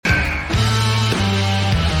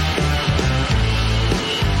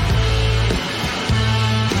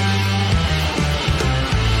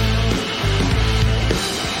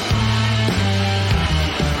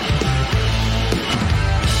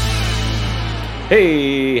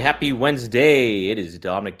Hey, happy Wednesday. It is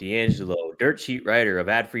Dominic D'Angelo, dirt sheet writer of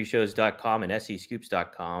adfreeshows.com and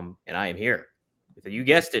scoops.com, and I am here with, you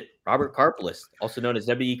guessed it, Robert Karpelis, also known as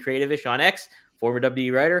WE Creative-ish on X, former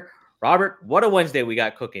WE writer. Robert, what a Wednesday we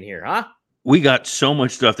got cooking here, huh? We got so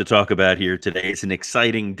much stuff to talk about here today. It's an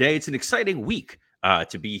exciting day. It's an exciting week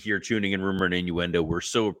to be here tuning in Rumor and Innuendo. We're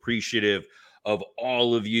so appreciative of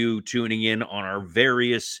all of you tuning in on our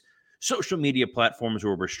various social media platforms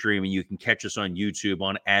where we're streaming. You can catch us on YouTube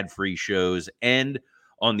on ad-free shows and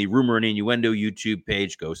on the Rumor and Innuendo YouTube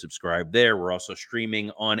page. Go subscribe there. We're also streaming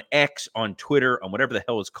on X, on Twitter, on whatever the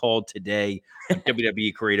hell it's called today, on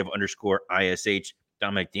WWE Creative _ISH,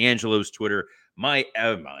 Dominic D'Angelo's Twitter. My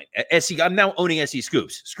SE, I'm now owning SE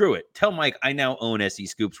Scoops. Screw it. Tell Mike I now own SE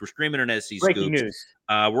Scoops. We're streaming on SE Breaking Scoops. news.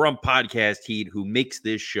 We're on Podcast Heat, who makes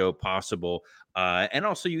this show possible. And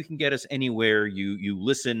also, you can get us anywhere you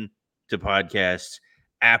listen to podcasts: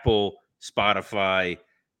 Apple, Spotify.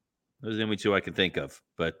 Those are the only two I can think of.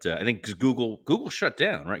 But I think Google shut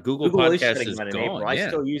down, right? Google Podcast is down in gone. April. I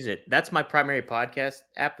still use it. That's my primary podcast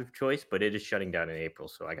app of choice, but it is shutting down in April,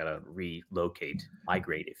 so I got to relocate,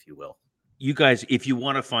 migrate, if you will. You guys, if you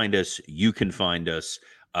want to find us, you can find us.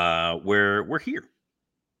 We're here.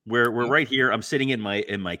 We're right here. I'm sitting in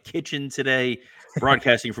my kitchen today,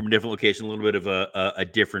 broadcasting from a different location, a little bit of a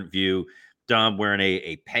different view. Dom wearing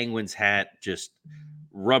a Penguins hat, just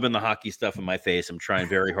rubbing the hockey stuff in my face. I'm trying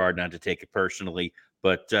very hard not to take it personally,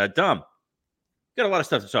 but Dom, got a lot of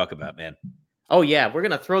stuff to talk about, man. Oh yeah, we're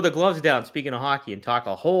gonna throw the gloves down. Speaking of hockey, and talk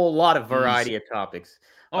a whole lot of variety of topics.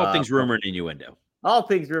 All things rumor and innuendo. All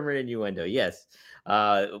things rumor and innuendo. Yes.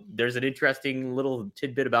 There's an interesting little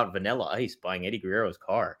tidbit about Vanilla Ice buying Eddie Guerrero's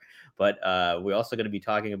car. But we're also going to be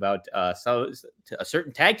talking about a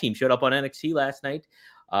certain tag team showed up on NXT last night.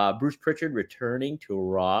 Bruce Pritchard returning to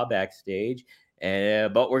Raw backstage.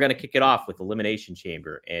 But we're going to kick it off with Elimination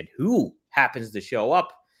Chamber. And who happens to show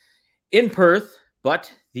up in Perth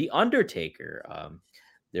but The Undertaker?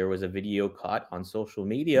 There was a video caught on social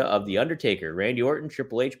media of The Undertaker, Randy Orton,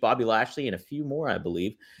 Triple H, Bobby Lashley, and a few more, I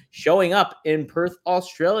believe, showing up in Perth,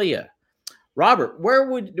 Australia. Robert,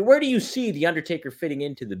 where do you see The Undertaker fitting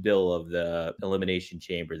into the bill of the Elimination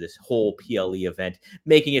Chamber, this whole PLE event,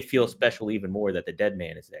 making it feel special even more that the dead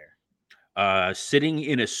man is there? Sitting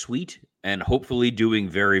in a suite and hopefully doing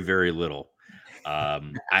very, very little.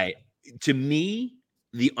 To me,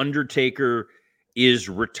 The Undertaker is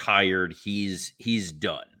retired. He's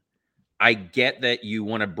done. I get that you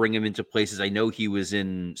want to bring him into places. I know he was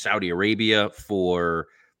in Saudi Arabia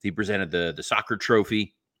he presented the soccer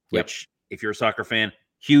trophy, which if you're a soccer fan,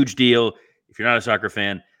 huge deal. If you're not a soccer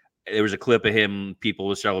fan, there was a clip of him, people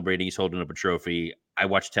were celebrating, he's holding up a trophy. I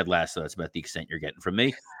watched Ted Lasso. That's about the extent you're getting from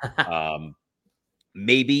me.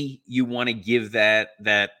 Maybe you want to give that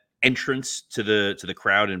entrance to the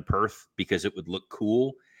crowd in Perth because it would look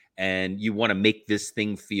cool, and you want to make this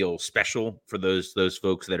thing feel special for those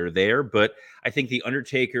folks that are there. But I think The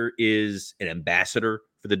Undertaker is an ambassador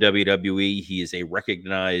for the WWE. He is a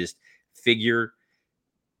recognized figure.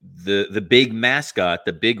 The big mascot,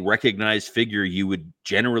 the big recognized figure you would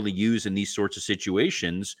generally use in these sorts of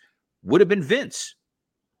situations would have been Vince.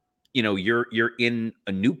 You know, you're in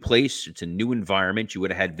a new place. It's a new environment. You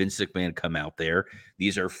would have had Vince McMahon come out there.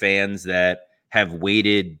 These are fans that have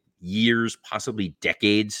waited years, possibly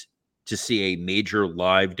decades, to see a major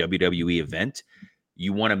live WWE event.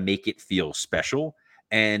 You want to make it feel special.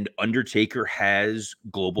 And Undertaker has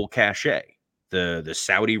global cachet. The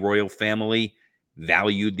Saudi royal family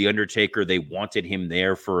valued The Undertaker. They wanted him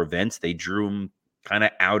there for events. They drew him kind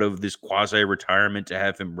of out of this quasi-retirement to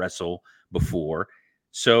have him wrestle before.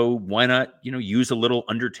 So why not, use a little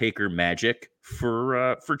Undertaker magic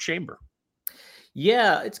for Chamber?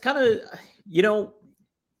 Yeah, it's kind of,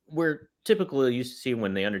 we're typically used to seeing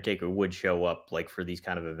when the Undertaker would show up, like for these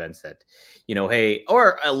kind of events that, hey,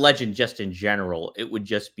 or a legend just in general, it would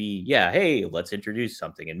just be, yeah, hey, let's introduce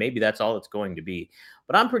something. And maybe that's all it's going to be.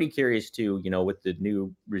 But I'm pretty curious too, with the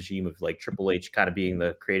new regime of like Triple H kind of being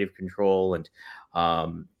the creative control and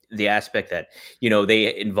the aspect that,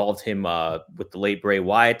 they involved him with the late Bray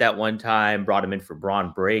Wyatt that one time, brought him in for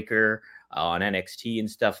Braun Breaker on NXT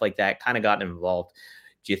and stuff like that, kind of gotten involved.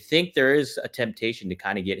 Do you think there is a temptation to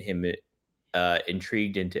kind of get him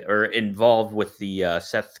intrigued into or involved with the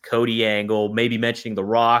Seth Cody angle, maybe mentioning The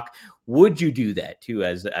Rock? Would you do that too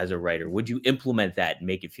as a writer? Would you implement that and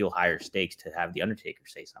make it feel higher stakes to have The Undertaker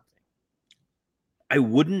say something? I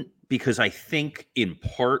wouldn't, because I think in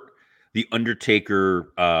part The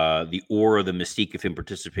Undertaker, the aura, the mystique of him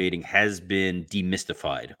participating has been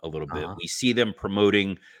demystified a little bit. We see them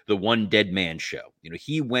promoting the One Dead Man show.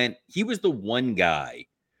 He was the one guy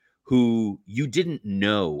who you didn't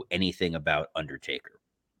know anything about Undertaker.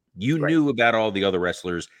 You Right. knew about all the other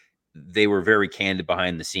wrestlers. They were very candid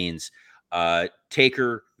behind the scenes.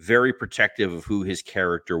 Taker, very protective of who his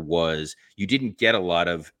character was. You didn't get a lot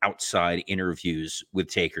of outside interviews with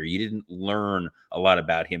Taker. You didn't learn a lot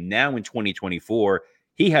about him. Now in 2024,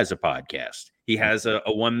 he has a podcast. He has a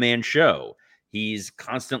one-man show. He's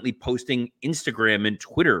constantly posting Instagram and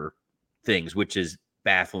Twitter things, which is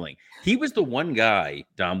baffling. He was the one guy,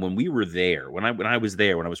 Dom, when we were there, when I was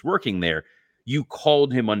there, when I was working there, you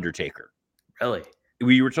called him Undertaker. Really?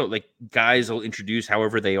 We were told like guys will introduce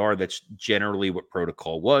however they are. That's generally what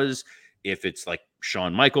protocol was. If it's like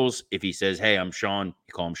Shawn Michaels, if he says, "Hey, I'm Shawn,"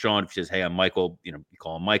 you call him Shawn. If he says, "Hey, I'm Michael," you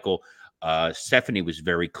call him Michael. Stephanie was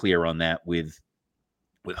very clear on that with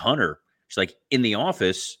Hunter. She's like, in the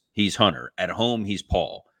office, he's Hunter. At home, he's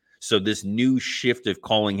Paul. So this new shift of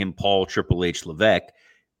calling him Paul Triple H Levesque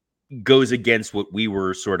goes against what we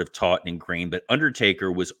were sort of taught and ingrained. But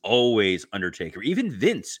Undertaker was always Undertaker. Even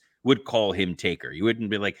Vince would call him Taker. You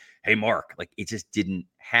wouldn't be like, "Hey, Mark," like it just didn't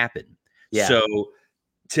happen. Yeah. So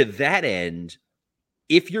to that end,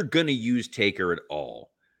 if you're going to use Taker at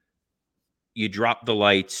all, you drop the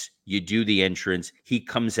lights, you do the entrance, he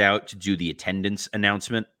comes out to do the attendance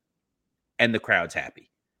announcement, and the crowd's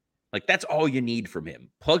happy. Like that's all you need from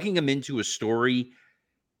him. Plugging him into a story,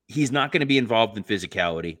 he's not going to be involved in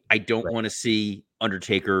physicality. I don't Right. want to see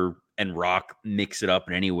Undertaker and Rock mix it up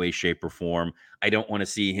in any way, shape, or form. I don't want to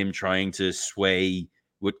see him trying to sway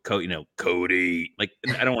with Cody. Like,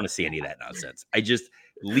 I don't want to see any of that nonsense. I just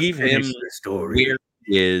leave Finish him the story. where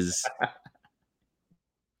he is.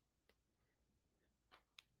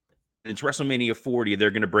 It's WrestleMania 40. They're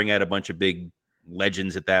going to bring out a bunch of big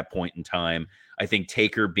legends at that point in time. I think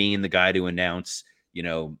Taker being the guy to announce,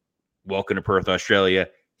 welcome to Perth, Australia.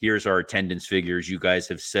 Here's our attendance figures. You guys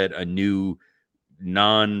have set a new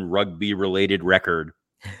non-rugby related record,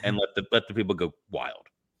 and let the people go wild.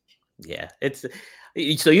 Yeah, it's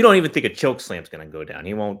so you don't even think a chokeslam's going to go down.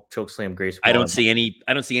 He won't chokeslam Grace. I don't see any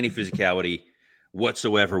physicality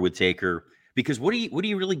whatsoever with Taker, because what do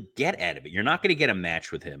you really get out of it? You're not going to get a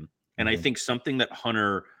match with him, and I think something that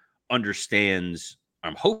Hunter understands.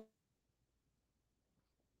 I'm hoping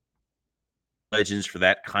legends for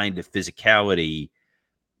that kind of physicality.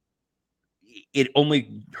 It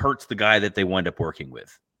only hurts the guy that they wind up working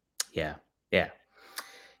with. Yeah.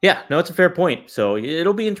 No, it's a fair point. So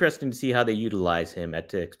it'll be interesting to see how they utilize him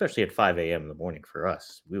especially at 5 a.m. in the morning for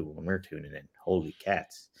us. When we're tuning in. Holy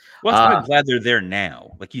cats. Well, that's why I'm glad they're there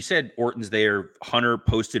now. Like you said, Orton's there. Hunter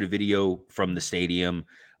posted a video from the stadium.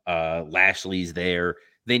 Lashley's there.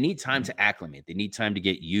 They need time to acclimate. They need time to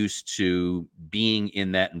get used to being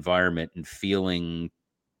in that environment and feeling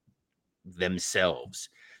themselves.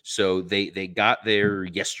 So they got there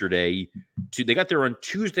yesterday. They got there on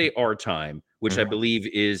Tuesday our time, which I believe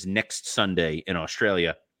is next Sunday in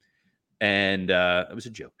Australia. And it was a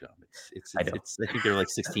joke, Dom. I think they're like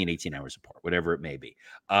 16, 18 hours apart, whatever it may be.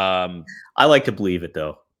 I like to believe it,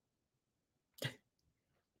 though.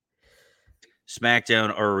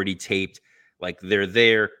 SmackDown already taped. Like they're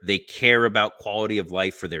there. They care about quality of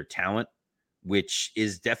life for their talent, which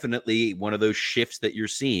is definitely one of those shifts that you're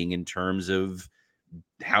seeing in terms of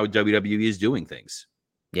how WWE is doing things.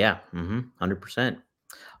 Yeah, 100%.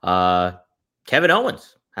 Kevin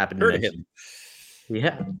Owens happened to mention.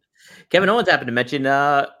 Yeah, Kevin Owens happened to mention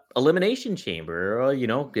Elimination Chamber.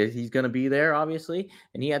 He's going to be there, obviously,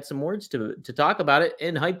 and he had some words to talk about it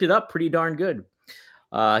and hyped it up pretty darn good.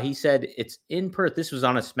 He said it's in Perth. This was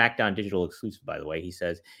on a SmackDown Digital exclusive, by the way. He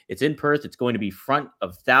says it's in Perth. It's going to be front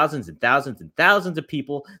of thousands and thousands and thousands of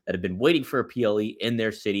people that have been waiting for a PLE in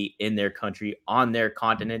their city, in their country, on their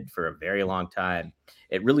continent for a very long time.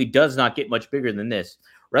 It really does not get much bigger than this.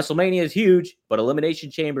 WrestleMania is huge, but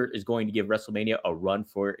Elimination Chamber is going to give WrestleMania a run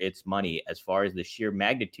for its money as far as the sheer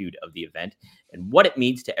magnitude of the event and what it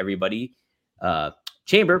means to everybody.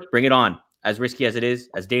 Chamber, bring it on. As risky as it is,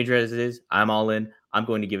 as dangerous as it is, I'm all in. I'm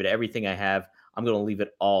going to give it everything I have. I'm going to leave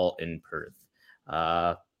it all in Perth.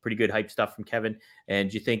 Pretty good hype stuff from Kevin. And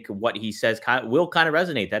do you think what he says will kind of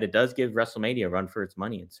resonate, that it does give WrestleMania a run for its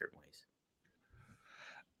money in certain ways?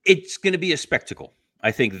 It's going to be a spectacle. I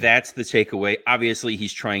think that's the takeaway. Obviously,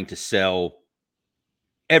 he's trying to sell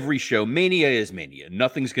every show. Mania is Mania.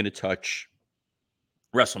 Nothing's going to touch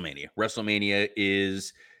WrestleMania. WrestleMania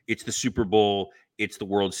it's the Super Bowl. It's the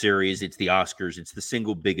World Series. It's the Oscars. It's the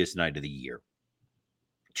single biggest night of the year.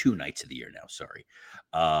 2 nights of the year now, sorry.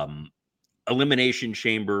 Elimination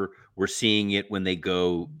Chamber, we're seeing it when they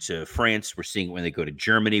go to France. We're seeing it when they go to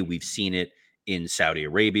Germany. We've seen it in Saudi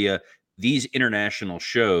Arabia. These international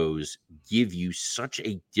shows give you such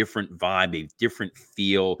a different vibe, a different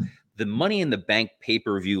feel. The Money in the Bank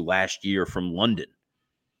pay-per-view last year from London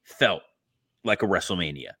felt like a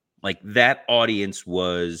WrestleMania. Like that audience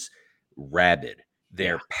was rabid. Yeah.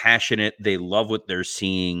 They're passionate. They love what they're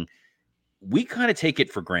seeing. We kind of take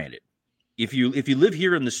it for granted. If you live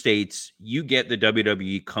here in the States, you get the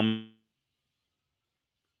WWE come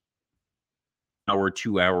hour,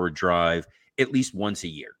 2 hour drive at least once a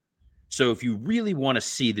year. So if you really want to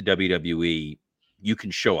see the WWE, you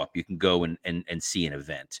can show up. You can go and see an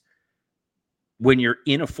event. When you're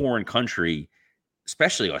in a foreign country,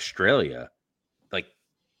 especially Australia, like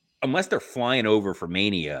unless they're flying over for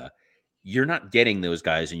Mania, you're not getting those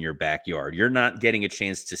guys in your backyard. You're not getting a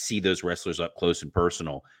chance to see those wrestlers up close and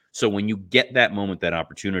personal. So when you get that moment, that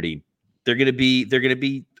opportunity, they're gonna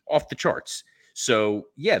be off the charts. So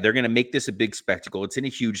yeah, they're gonna make this a big spectacle. It's in a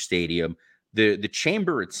huge stadium. The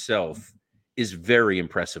chamber itself is very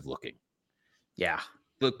impressive looking. Yeah.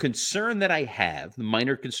 The concern that I have, the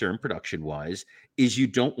minor concern production wise, is you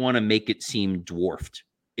don't want to make it seem dwarfed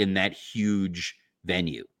in that huge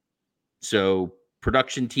venue. So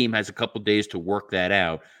production team has a couple days to work that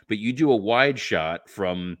out, but you do a wide shot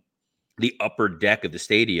from the upper deck of the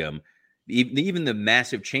stadium, even the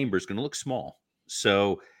massive chamber is going to look small.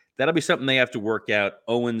 So that'll be something they have to work out.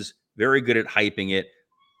 Owens very good at hyping it.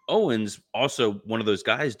 Owens also one of those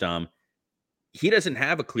guys, Dom. He doesn't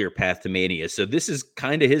have a clear path to Mania, so this is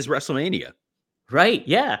kind of his WrestleMania. Right.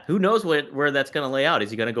 Yeah. Who knows where that's going to lay out?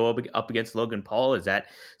 Is he going to go up against Logan Paul? Is that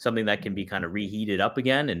something that can be kind of reheated up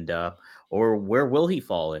again? And or where will he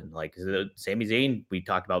fall in? Like Sami Zayn, we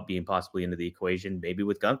talked about being possibly into the equation, maybe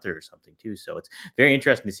with Gunther or something too. So it's very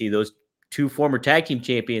interesting to see those two former tag team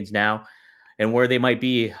champions now and where they might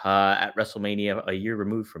be at WrestleMania a year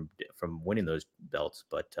removed from winning those belts.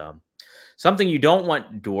 But something you don't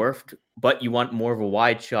want dwarfed, but you want more of a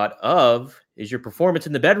wide shot of is your performance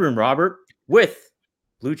in the bedroom, Robert, with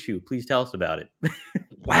Blue Chew. Please tell us about it.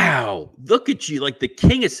 Wow, look at you, like the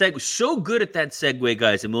king of segue. So good at that segue,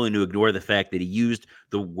 guys. I'm willing to ignore the fact that he used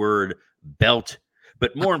the word belt.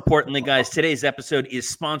 But more importantly, guys, today's episode is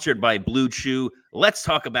sponsored by Blue Chew. Let's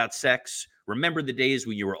talk about sex. Remember the days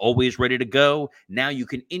when you were always ready to go? Now you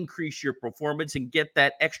can increase your performance and get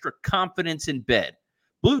that extra confidence in bed.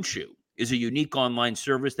 Blue Chew is a unique online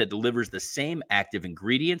service that delivers the same active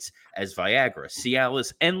ingredients as Viagra,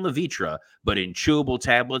 Cialis, and Levitra, but in chewable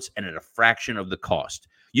tablets and at a fraction of the cost.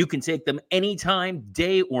 You can take them anytime,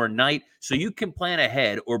 day or night, so you can plan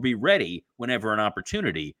ahead or be ready whenever an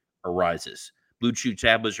opportunity arises. Blue Chew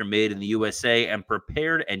tablets are made in the USA and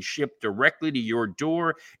prepared and shipped directly to your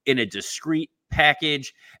door in a discreet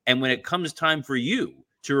package. And when it comes time for you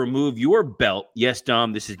to remove your belt, yes,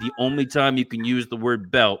 Dom, this is the only time you can use the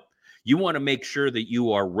word belt. You want to make sure that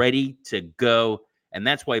you are ready to go. And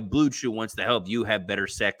that's why Blue Chew wants to help you have better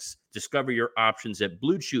sex. Discover your options at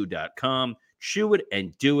bluechew.com. Chew it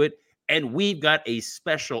and do it. And we've got a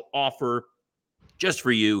special offer just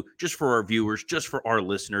for you, just for our viewers, just for our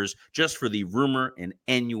listeners, just for the rumor and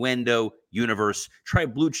innuendo universe. Try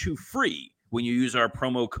Blue Chew free when you use our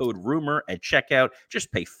promo code rumor at checkout.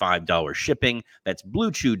 Just pay $5 shipping. That's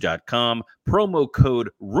bluechew.com, promo code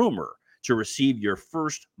rumor to receive your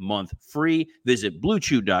first month free. Visit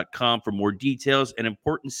bluechew.com for more details and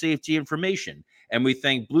important safety information. And we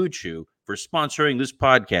thank Blue Chew for sponsoring this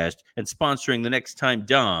podcast and sponsoring the next time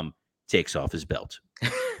Dom takes off his belt.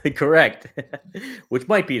 Correct. Which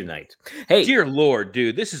might be tonight. Hey, dear Lord,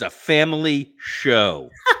 dude, this is a family show.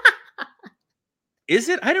 Is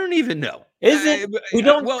it? I don't even know. Is it? We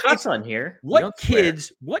don't cuss it's on here. What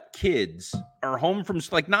kids are home from,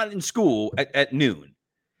 like, not in school at noon?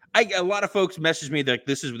 A lot of folks message me that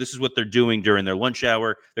this is what they're doing during their lunch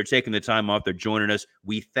hour. They're taking the time off. They're joining us.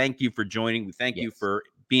 We thank you for joining. We thank you for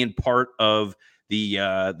being part of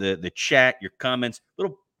the chat. Your comments,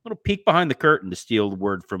 little peek behind the curtain, to steal the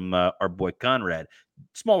word from our boy Conrad.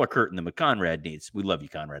 Smaller curtain than what Conrad needs. We love you,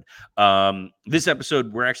 Conrad. This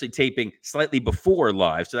episode we're actually taping slightly before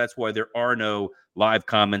live, so that's why there are no live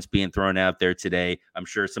comments being thrown out there today. I'm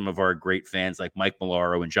sure some of our great fans like Mike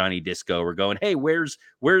Malaro and Johnny Disco are going, "Hey, where's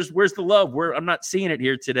the love? I'm not seeing it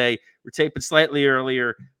here today. We're taping slightly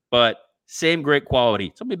earlier, but same great quality.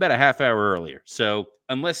 It's only about a half hour earlier. So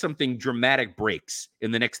unless something dramatic breaks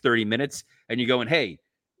in the next 30 minutes, and you're going, hey,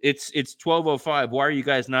 it's 12:05. Why are you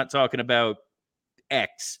guys not talking about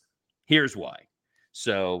X? Here's why.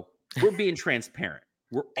 So we're being transparent.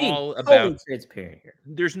 We're all about transparent here.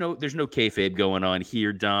 There's no kayfabe going on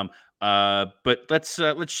here, Dom. But let's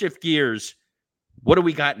shift gears. What do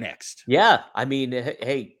we got next? Yeah, I mean,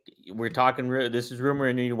 hey, we're talking. This is rumor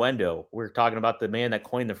and innuendo. We're talking about the man that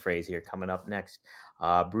coined the phrase here. Coming up next,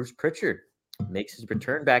 Bruce Pritchard makes his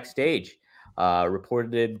return backstage.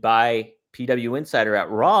 Reported by PW Insider at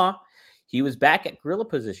Raw, he was back at gorilla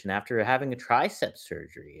position after having a tricep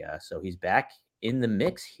surgery. So he's back in the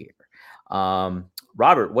mix here.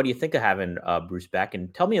 Robert, what do you think of having Bruce back?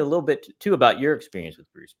 And tell me a little bit too about your experience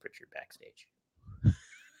with Bruce Pritchard backstage.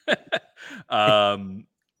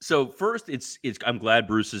 So first, it's I'm glad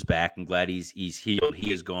Bruce is back. I'm glad he's healed.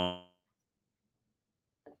 He has gone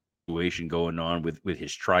situation going on with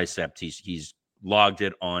his triceps. He's logged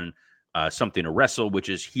it on something to wrestle, which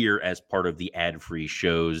is here as part of the ad-free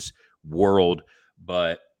shows world.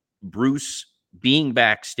 But Bruce being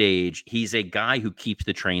backstage, he's a guy who keeps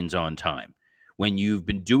the trains on time. When you've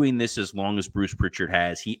been doing this as long as Bruce Pritchard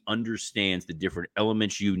has, he understands the different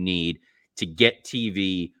elements you need to get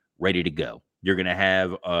TV ready to go. You're going to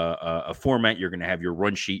have a format. You're going to have your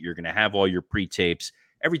run sheet. You're going to have all your pre-tapes.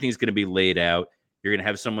 Everything's going to be laid out. You're going to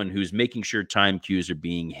have someone who's making sure time cues are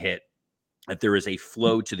being hit, that there is a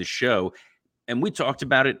flow to the show. And we talked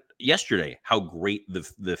about it yesterday, how great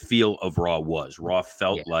the feel of Raw was. Raw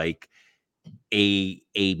felt like a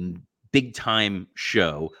big time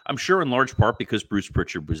show. I'm sure in large part because Bruce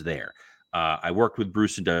Pritchard was there. I worked with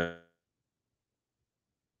Bruce and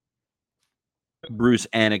Bruce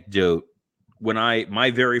anecdote when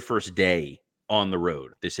my very first day on the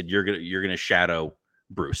road. They said you're gonna shadow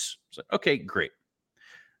Bruce. I was like, okay, great.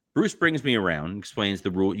 Bruce brings me around, explains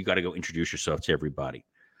the rule. You got to go introduce yourself to everybody.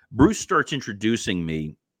 Bruce starts introducing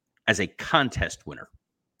me as a contest winner.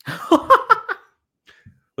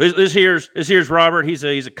 This here's Robert. He's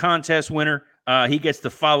a contest winner. He gets to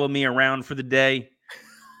follow me around for the day.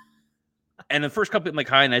 And the first couple, I'm like,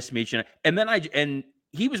 hi, nice to meet you. And then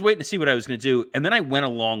he was waiting to see what I was going to do. And then I went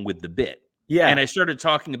along with the bit. Yeah. And I started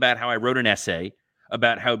talking about how I wrote an essay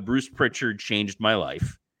about how Bruce Pritchard changed my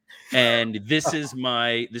life. And this is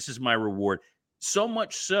my reward. So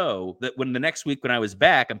much so that when the next week when I was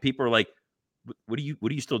back and people are like, what are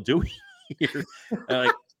you still doing here?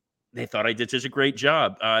 Like, they thought I did such a great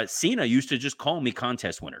job. Cena used to just call me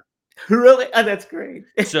contest winner. Really? Oh, that's great.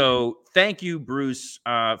 So thank you, Bruce,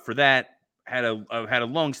 for that. I've had a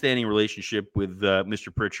long-standing relationship with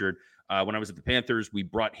Mr. Pritchard. When I was at the Panthers, we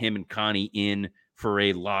brought him and Connie in for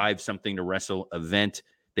a live Something to Wrestle event.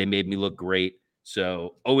 They made me look great.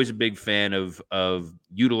 So always a big fan of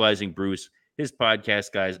utilizing Bruce. His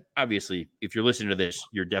podcast, guys, obviously, if you're listening to this,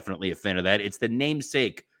 you're definitely a fan of that. It's the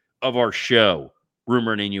namesake of our show,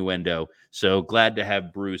 Rumor and Innuendo. So glad to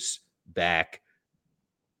have Bruce back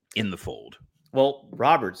in the fold. Well,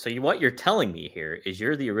 Robert, so what you're telling me here is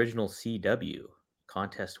you're the original CW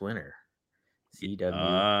contest winner. CW.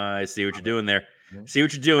 I see what you're doing there. See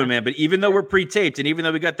what you're doing, man. But even though we're pre-taped, and even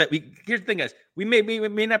though we got that, here's the thing, guys. We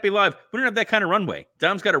may not be live. We don't have that kind of runway.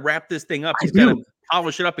 Dom's got to wrap this thing up. He's got to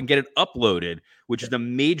polish it up and get it uploaded, which is the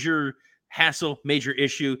major hassle, major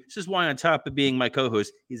issue. This is why, on top of being my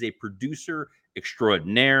co-host, he's a producer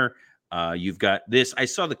extraordinaire. You've got this. I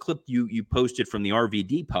saw the clip you posted from the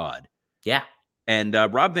RVD pod. Yeah. And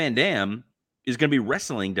Rob Van Dam is going to be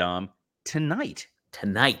wrestling, Dom, tonight.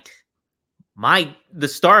 The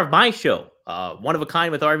star of my show, One of a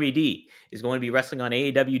Kind with RVD, is going to be wrestling on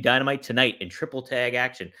AEW Dynamite tonight in triple tag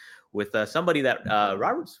action with somebody that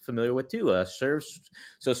Robert's familiar with too.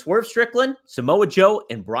 Swerve Strickland, Samoa Joe,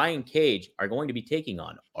 and Brian Cage are going to be taking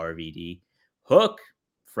on RVD. Hook,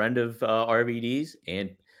 friend of RVD's, and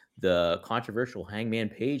the controversial Hangman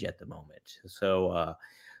Page at the moment. So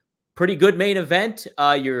pretty good main event.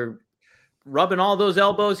 You're rubbing all those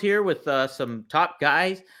elbows here with some top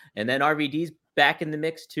guys, and then RVD's back in the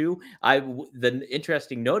mix too. The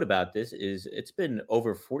interesting note about this is it's been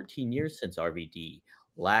over 14 years since RVD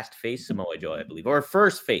last faced Samoa Joe, I believe, or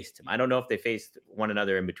first faced him. I don't know if they faced one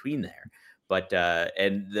another in between there, but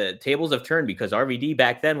and the tables have turned because RVD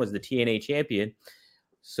back then was the TNA champion.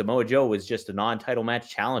 Samoa Joe was just a non-title match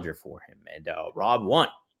challenger for him, and Rob won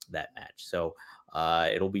that match. So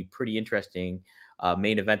it'll be pretty interesting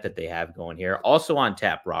main event that they have going here. Also on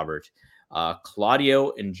tap, Robert,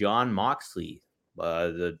 Claudio and John Moxley,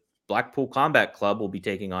 the Blackpool Combat Club, will be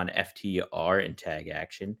taking on FTR in tag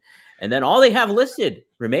action. And then all they have listed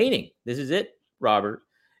remaining, this is it, Robert,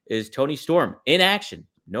 is Tony Storm in action,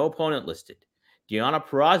 no opponent listed. Deonna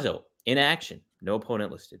Purrazzo in action, no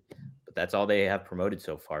opponent listed. But that's all they have promoted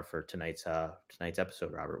so far for tonight's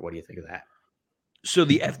episode, Robert. What do you think of that? So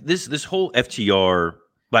this whole FTR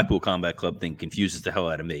Blackpool Combat Club thing confuses the hell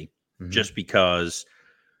out of me, just because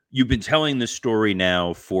you've been telling this story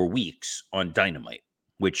now for weeks on Dynamite,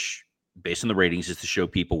 which, based on the ratings, is the show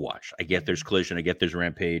people watch. I get there's Collision, I get there's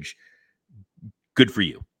Rampage. Good for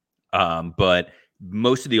you. But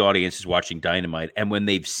most of the audience is watching Dynamite, and when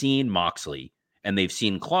they've seen Moxley and they've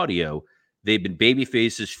seen Claudio, They've been baby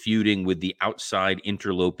faces feuding with the outside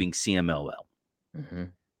interloping CMLL. Mm-hmm.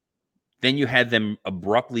 Then you had them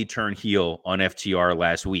abruptly turn heel on FTR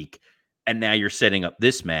last week, and now you're setting up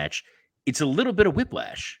this match. It's a little bit of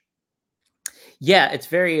whiplash. Yeah, it's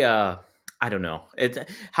very I don't know. It's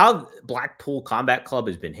how Blackpool Combat Club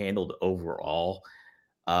has been handled overall.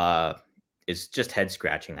 Uh is just head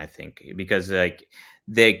scratching, I think, because like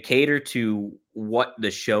they cater to what the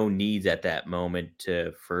show needs at that moment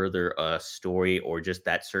to further a story or just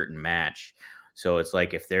that certain match. So it's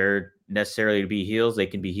like if they're necessarily to be heels, they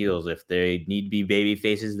can be heels. If they need to be baby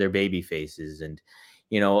faces, they're baby faces. And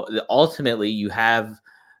ultimately you have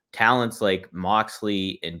talents like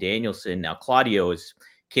Moxley and Danielson. Now Claudio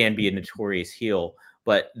can be a notorious heel,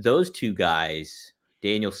 but those two guys,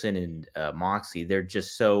 Danielson and Moxley, they're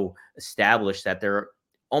just so established that they're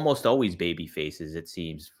almost always baby faces. It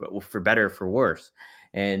seems for better or for worse,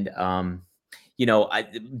 and I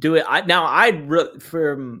do it.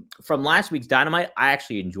 From last week's Dynamite, I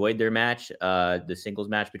actually enjoyed their match, the singles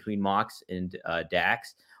match between Mox and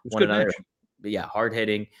Dax, It's a one good another. match. But yeah, hard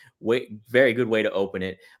hitting, very good way to open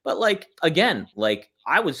it. But like again, like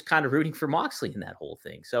I was kind of rooting for Moxley in that whole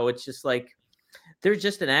thing. So it's just like there's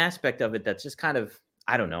just an aspect of it that's just kind of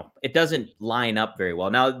I don't know. It doesn't line up very well.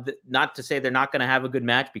 Now, not to say they're not going to have a good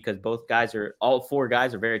match because all four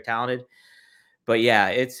guys are very talented. But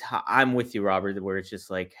yeah, I'm with you, Robert, where it's just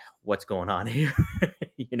like, what's going on here?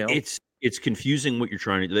 you know? It's confusing what you're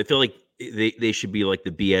trying to do. They feel like they should be like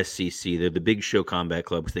the BSCC. They're the Big Show Combat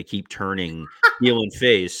Clubs. They keep turning heel and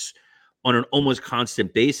face on an almost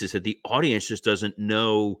constant basis that the audience just doesn't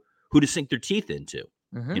know who to sink their teeth into.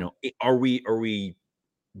 Mm-hmm. Are we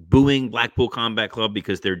booing Blackpool Combat Club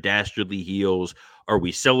because they're dastardly heels? Are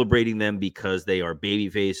we celebrating them because they are baby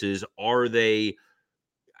faces? Are they,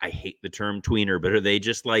 I hate the term tweener, but are they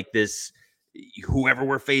just like this, whoever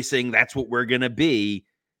we're facing, that's what we're going to be,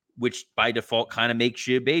 which by default kind of makes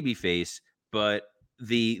you a baby face. But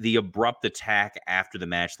the abrupt attack after the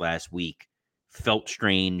match last week felt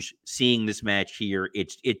strange. Seeing this match here,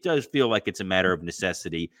 it does feel like it's a matter of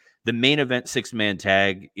necessity. The main event 6-man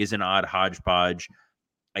tag is an odd hodgepodge.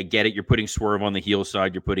 I get it. You're putting Swerve on the heel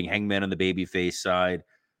side. You're putting Hangman on the babyface side.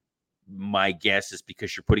 My guess is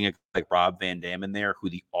because you're putting a like Rob Van Dam in there, who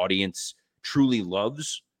the audience truly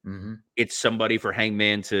loves. Mm-hmm. It's somebody for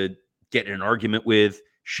Hangman to get in an argument with,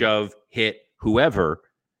 shove, hit, whoever,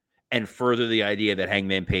 and further the idea that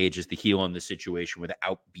Hangman Page is the heel in the situation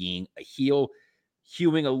without being a heel,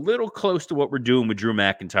 hewing a little close to what we're doing with Drew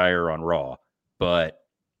McIntyre on Raw. But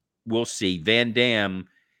we'll see. Van Dam,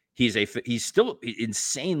 he's still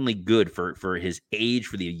insanely good for his age,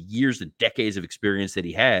 for the years and decades of experience that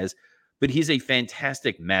he has, but he's a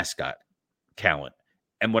fantastic mascot talent.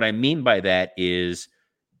 And what I mean by that is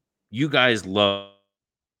you guys love,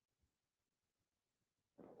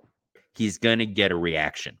 he's going to get a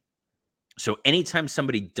reaction. So anytime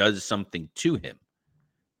somebody does something to him,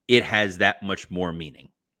 it has that much more meaning.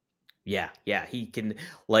 Yeah, he can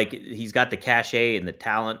he's got the cachet and the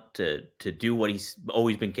talent to do what he's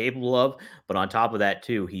always been capable of. But on top of that,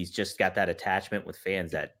 too, he's just got that attachment with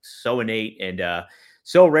fans that's so innate and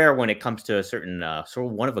so rare when it comes to a certain sort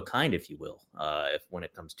of one of a kind, if you will, when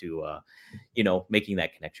it comes to making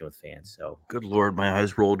that connection with fans. So Good Lord, my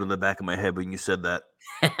eyes rolled in the back of my head when you said that.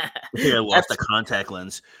 I think I lost a contact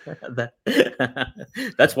lens.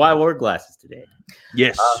 That's why I wore glasses today.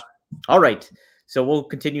 Yes. All right. So we'll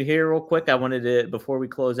continue here real quick. I wanted to, before we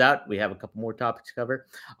close out, we have a couple more topics to cover.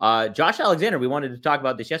 Josh Alexander, we wanted to talk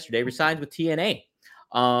about this yesterday, resigns with TNA.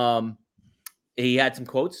 He had some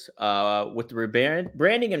quotes with the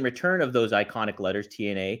branding and return of those iconic letters,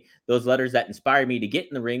 TNA, those letters that inspired me to get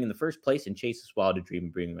in the ring in the first place and chase this wildest dream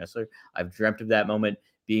of being a wrestler. I've dreamt of that moment,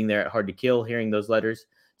 being there at Hard to Kill, hearing those letters.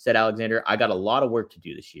 Said Alexander, I got a lot of work to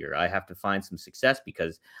do this year. I have to find some success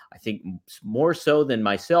because I think more so than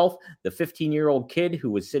myself, the 15-year-old kid who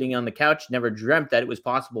was sitting on the couch never dreamt that it was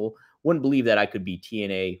possible, wouldn't believe that I could be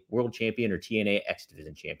TNA World Champion or TNA X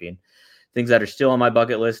Division Champion. Things that are still on my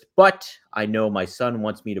bucket list, but I know my son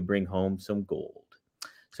wants me to bring home some gold.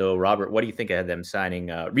 So, Robert, what do you think of them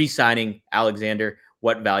re-signing Alexander?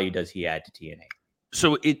 What value does he add to TNA?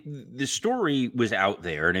 So the story was out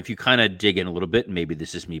there, and if you kind of dig in a little bit, and maybe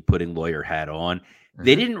this is me putting lawyer hat on,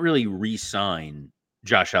 they didn't really re-sign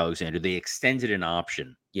Josh Alexander. They extended an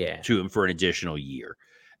option to him for an additional year.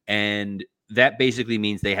 And that basically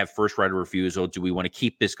means they have first right of refusal. Do we want to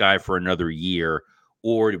keep this guy for another year,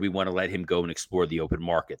 or do we want to let him go and explore the open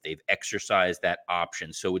market? They've exercised that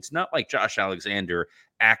option. So it's not like Josh Alexander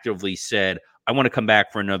actively said, I want to come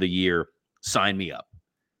back for another year, sign me up.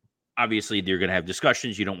 Obviously, they're going to have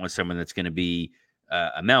discussions. You don't want someone that's going to be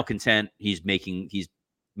a malcontent. He's making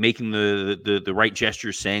the right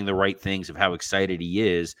gestures, saying the right things of how excited he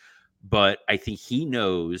is. But I think he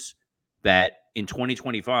knows that in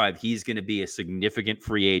 2025 he's going to be a significant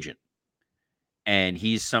free agent, and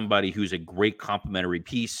he's somebody who's a great complementary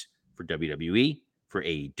piece for WWE, for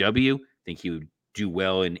AEW. I think he would do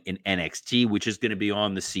well in NXT, which is going to be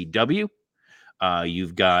on the CW.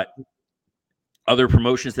 You've got other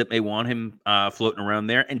promotions that may want him floating around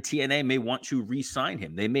there, and TNA may want to re-sign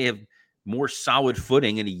him. They may have more solid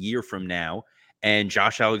footing in a year from now, and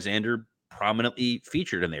Josh Alexander prominently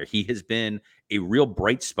featured in there. He has been a real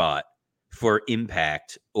bright spot for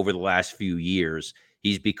Impact over the last few years.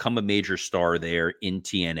 He's become a major star there in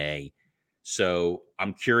TNA. So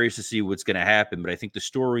I'm curious to see what's going to happen, but I think the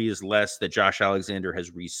story is less that Josh Alexander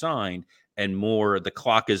has re-signed and more the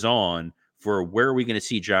clock is on for where are we going to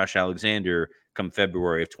see Josh Alexander come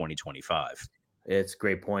February of 2025. It's a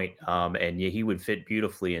great point. And yeah, he would fit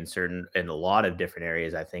beautifully in a lot of different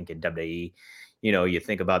areas, I think, in WWE. You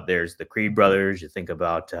think about there's the Creed brothers, you think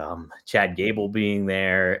about Chad Gable being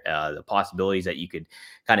there, the possibilities that you could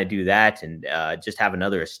kind of do that and just have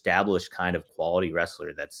another established kind of quality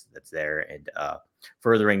wrestler that's there and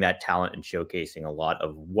furthering that talent and showcasing a lot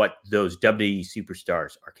of what those WWE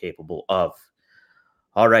superstars are capable of.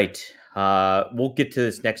 All right. We'll get to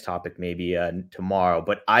this next topic maybe tomorrow,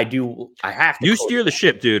 but I have to. You steer the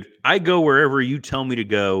ship, dude. I go wherever you tell me to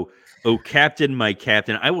go. Oh, captain, my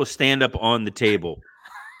captain. I will stand up on the table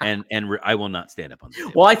and I will not stand up on the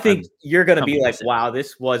table. Well, I think you're going to be like, wow,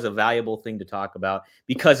 this was a valuable thing to talk about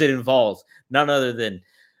because it involves none other than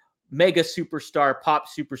mega superstar, pop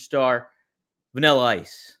superstar, Vanilla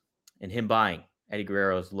Ice and him buying Eddie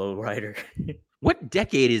Guerrero's lowrider. What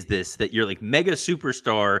decade is this that you're like mega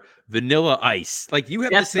superstar, Vanilla Ice? Like you have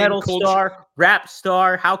Death the same metal star, rap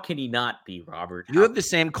star. How can he not be, Robert? You have the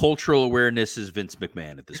same cultural awareness as Vince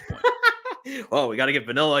McMahon at this point. Oh, we got to get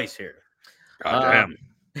Vanilla Ice here. God damn.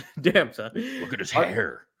 Damn, son. Look at his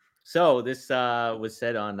hair. So this was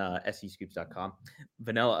said on SEScoops.com.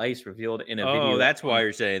 Vanilla Ice revealed in a video. Oh, that's why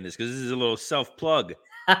you're saying this, because this is a little self-plug.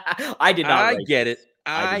 I did not. I get it.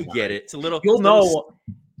 I get it. It's a little. You'll know.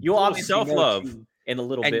 You'll obviously self-love in a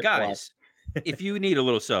little and bit. Guys, if you need a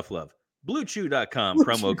little self-love, BlueChew.com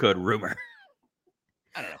promo code rumor.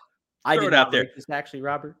 I don't know. I did not write this actually,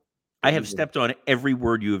 Robert. I have stepped on every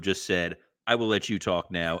word you have just said. I will let you talk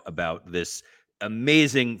now about this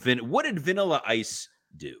amazing. What did Vanilla Ice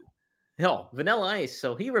do? No, Vanilla Ice.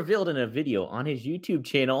 So he revealed in a video on his YouTube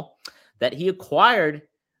channel that he acquired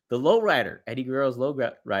the lowrider, Eddie Guerrero's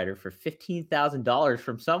lowrider, for $15,000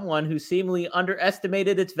 from someone who seemingly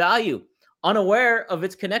underestimated its value, unaware of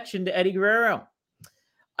its connection to Eddie Guerrero.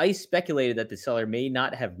 Ice speculated that the seller may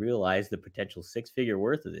not have realized the potential six-figure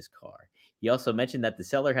worth of this car. He also mentioned that the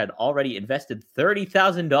seller had already invested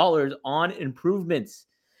 $30,000 on improvements.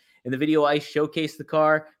 In the video, Ice showcased the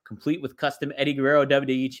car, complete with custom Eddie Guerrero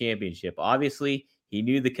WWE Championship. Obviously, he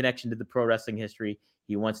knew the connection to the pro wrestling history.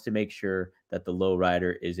 He wants to make sure that the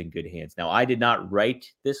lowrider is in good hands. Now, I did not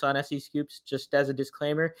write this on SE Scoops, just as a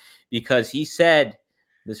disclaimer, because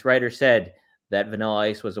this writer said that Vanilla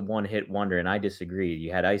Ice was a one-hit wonder, and I disagree.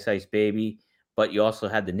 You had Ice Ice Baby, but you also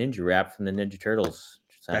had the Ninja Rap from the Ninja Turtles.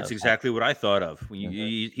 That's exactly what I thought of.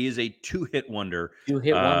 He is a two-hit wonder.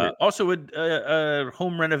 Two-hit wonder. Also a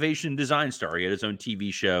home renovation design star. He had his own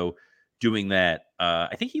TV show doing that.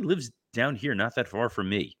 I think he lives down here, not that far from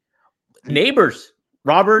me. Neighbors.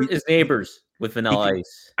 Robert is neighbors with Vanilla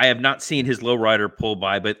Ice. I have not seen his lowrider pull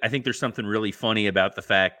by, but I think there's something really funny about the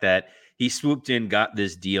fact that he swooped in, got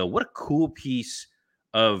this deal. What a cool piece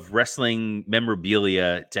of wrestling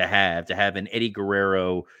memorabilia to have an Eddie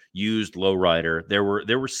Guerrero used lowrider. There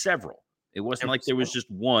were several. It wasn't like there was just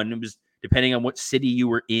one. It was depending on what city you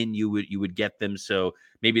were in, you would get them. So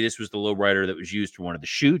maybe this was the lowrider that was used for one of the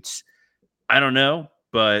shoots. I don't know,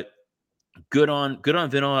 but good on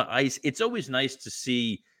Vanilla Ice. It's always nice to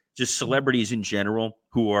see just celebrities in general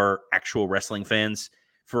who are actual wrestling fans.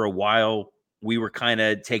 For a while, we were kind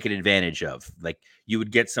of taken advantage of. Like you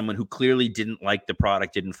would get someone who clearly didn't like the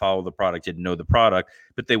product, didn't follow the product, didn't know the product,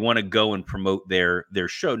 but they want to go and promote their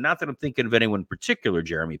show. Not that I'm thinking of anyone in particular,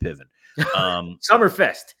 Jeremy Piven.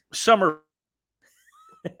 Summerfest.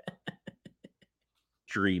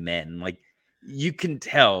 Men. Like you can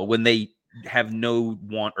tell when they have no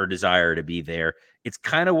want or desire to be there. It's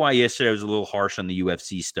kind of why yesterday I was a little harsh on the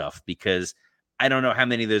UFC stuff, because I don't know how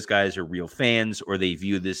many of those guys are real fans or they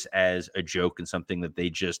view this as a joke and something that they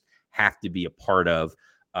just have to be a part of.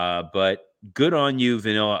 But good on you,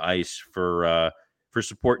 Vanilla Ice, for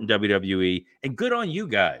supporting WWE, and good on you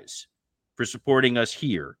guys for supporting us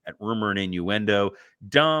here at Rumor and Innuendo.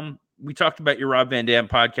 Dom, we talked about your Rob Van Dam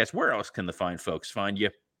podcast. Where else can the fine folks find you?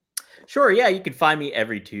 Sure, yeah, you can find me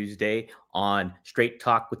every Tuesday on Straight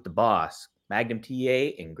Talk with the Boss, Magnum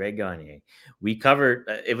TA, and Greg Gagne. We covered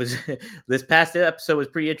it was this past episode was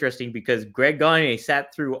pretty interesting because Greg Gagne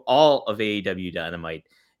sat through all of AEW Dynamite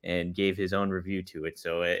and gave his own review to it.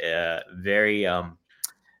 So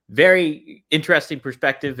very interesting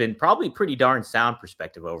perspective and probably pretty darn sound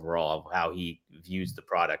perspective overall of how he views the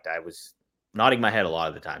product. I was nodding my head a lot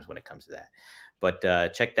of the times when it comes to that. But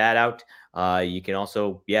check that out. You can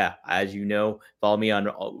also, yeah, as you know, follow me on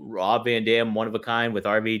Rob Van Dam, One of a Kind with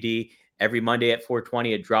RVD. Every Monday at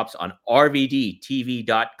 4:20, it drops on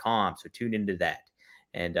rvdtv.com. So tune into that.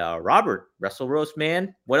 And Robert, Wrestle Roast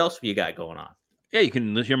Man, what else have you got going on? Yeah, you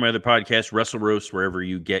can hear my other podcast, Wrestle Roast, wherever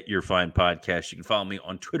you get your fine podcasts. You can follow me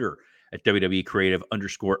on Twitter at WWE Creative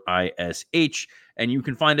 _ISH. And you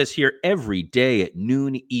can find us here every day at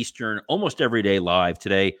noon Eastern, almost every day live.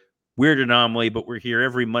 Today, weird anomaly, but we're here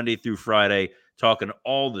every Monday through Friday talking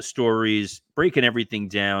all the stories, breaking everything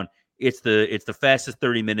down. It's the fastest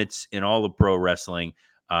 30 minutes in all of pro wrestling.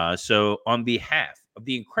 So on behalf of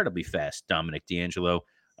the incredibly fast Dominic D'Angelo,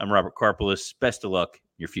 I'm Robert Karpolis. Best of luck in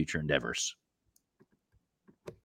your future endeavors.